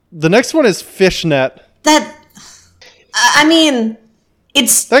The next one is fishnet. That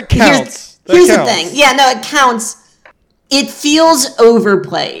it's that counts. Here's the thing. Yeah, no, it counts. It feels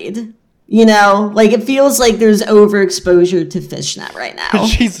overplayed. It feels like there's overexposure to fishnet right now.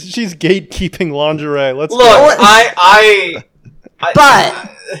 she's gatekeeping lingerie. Let's look. go.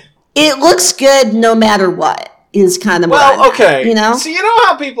 But it looks good no matter what. Is kind of okay. So you know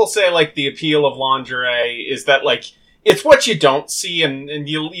how people say the appeal of lingerie is that it's what you don't see and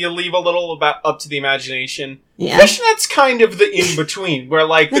you leave a little up to the imagination. Yeah. Fishnet's kind of the in between where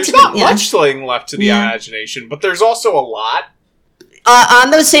there's not much left to the imagination, but there's also a lot.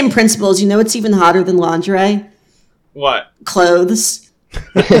 On those same principles, it's even hotter than lingerie. What? Clothes.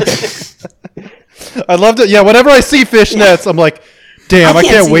 I loved it. Yeah, whenever I see fishnets, I'm like, damn, I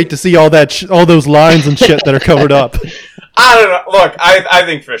can't wait to see all that, all those lines and shit that are covered up. I don't know. Look, I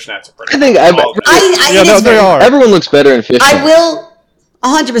think fishnets are pretty. They are. Everyone looks better in fishnets. I will,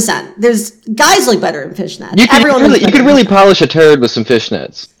 100%. There's guys look better in fishnets. You could really polish a turd with some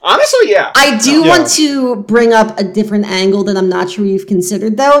fishnets. Honestly, yeah. I do want to bring up a different angle that I'm not sure you've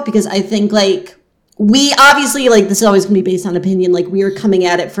considered though, because I think we obviously this is always going to be based on opinion. We are coming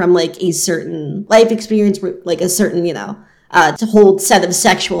at it from a certain life experience, a certain to hold set of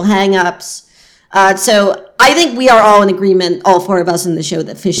sexual hang-ups. So I think we are all in agreement, all four of us in the show,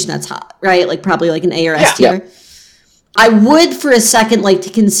 that fishnet's hot, right? Probably an A or S tier. Yeah. I would for a second like to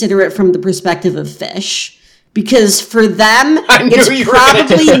consider it from the perspective of fish, because for them, it's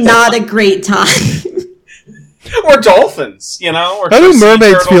probably not a great time. Or dolphins, Or how do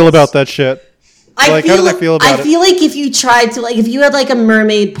mermaids feel about that shit? How do they feel about it? I feel like if you tried to, if you had a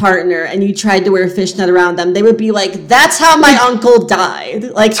mermaid partner and you tried to wear a fishnet around them, they would be like, that's how my uncle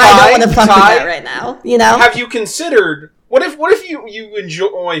died. I don't want to fuck with that right now, Have you considered, what if you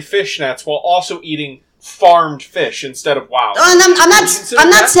enjoy fishnets while also eating farmed fish instead of wild? And I'm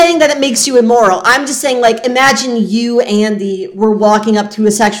not saying that it makes you immoral. I'm just saying, imagine you, Andy, were walking up to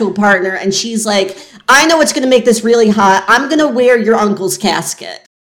a sexual partner and she's like, I know what's going to make this really hot. I'm going to wear your uncle's casket.